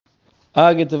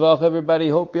Good Tavach, everybody.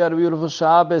 Hope you had a beautiful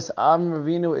Shabbos.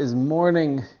 Avinu is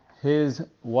mourning his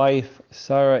wife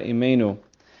Sarah Imenu,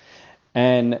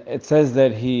 and it says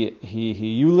that he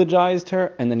eulogized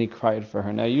her and then he cried for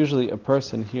her. Now, usually a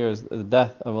person hears the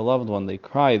death of a loved one, they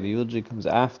cry. The eulogy comes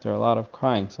after a lot of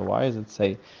crying. So why does it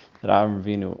say that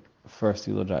Avinu first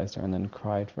eulogized her and then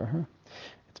cried for her?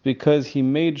 It's because he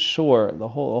made sure the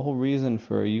whole reason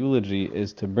for a eulogy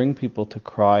is to bring people to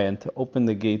cry and to open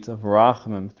the gates of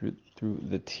rachamim through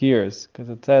the tears, because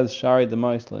it says Shari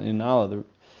Demaisla in Allah, the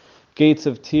gates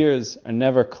of tears are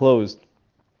never closed.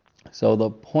 So the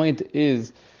point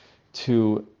is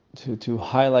to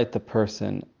highlight the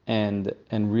person, and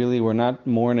really we're not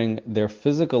mourning their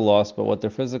physical loss, but what their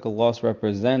physical loss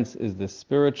represents is the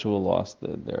spiritual loss,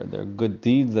 their good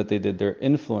deeds that they did, their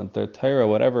influence, their Torah,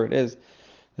 whatever it is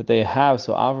that they have.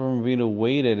 So Avraham Avinu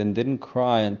waited and didn't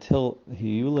cry until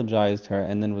he eulogized her,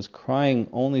 and then was crying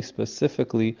only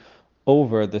specifically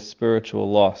over the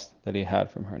spiritual loss that he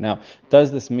had from her. Now,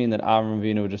 does this mean that Avraham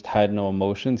Avinu just had no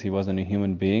emotions? He wasn't a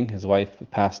human being. His wife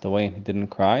passed away and he didn't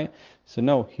cry. So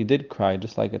no, he did cry,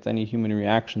 just like it's any human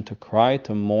reaction to cry,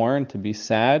 to mourn, to be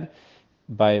sad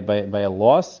by a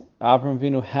loss. Avraham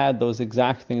Avinu had those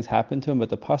exact things happen to him, but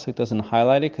the pasuk doesn't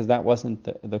highlight it because that wasn't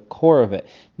the core of it.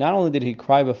 Not only did he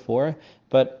cry before,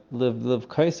 but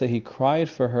Livkaisa, he cried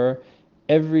for her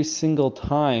every single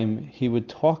time he would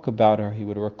talk about her. He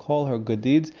would recall her good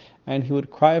deeds, and he would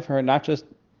cry for her not just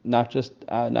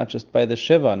by the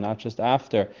shiva, not just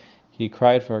after. He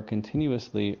cried for her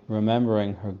continuously,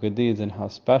 remembering her good deeds and how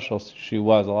special she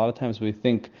was. A lot of times we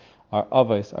think our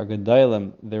avos, our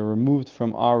gedolim, they're removed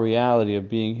from our reality of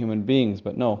being human beings,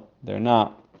 but no, they're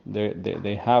not.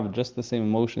 They have just the same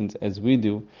emotions as we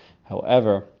do.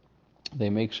 However, they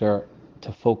make sure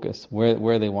to focus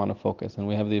where they want to focus, and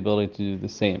we have the ability to do the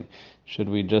same. Should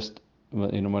we just,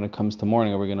 when it comes to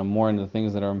mourning, are we going to mourn the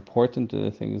things that are important or the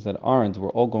things that aren't? We're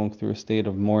all going through a state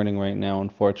of mourning right now,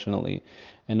 unfortunately,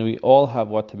 and we all have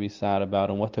what to be sad about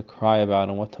and what to cry about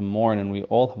and what to mourn, and we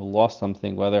all have lost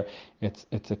something, whether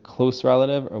it's a close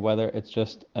relative or whether it's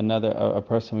just a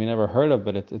person we never heard of,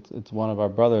 but it's one of our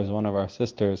brothers, one of our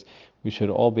sisters. We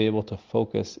should all be able to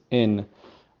focus in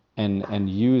and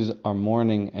use our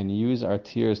mourning and use our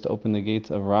tears to open the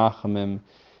gates of rachamim,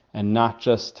 and not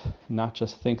just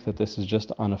think that this is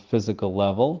just on a physical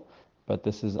level, but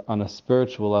this is on a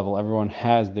spiritual level. Everyone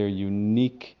has their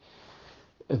unique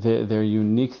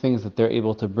things that they're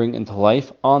able to bring into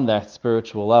life on that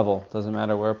spiritual level. Doesn't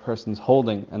matter where a person's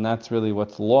holding, and that's really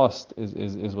what's lost.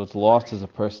 Is what's lost is a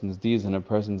person's deeds and a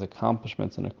person's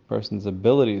accomplishments and a person's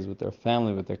abilities with their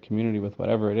family, with their community, with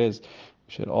whatever it is.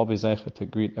 We should all be zeicha to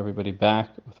greet everybody back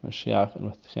with Mashiach and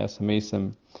with Chias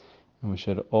HaMesim, and we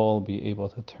should all be able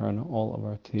to turn all of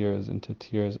our tears into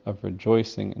tears of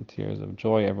rejoicing and tears of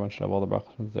joy. Everyone should have all the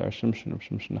brachas of their Shimshon,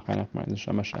 Shemach,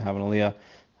 Shemesh, have an aliyah.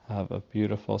 Have a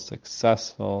beautiful,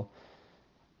 successful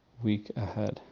week ahead.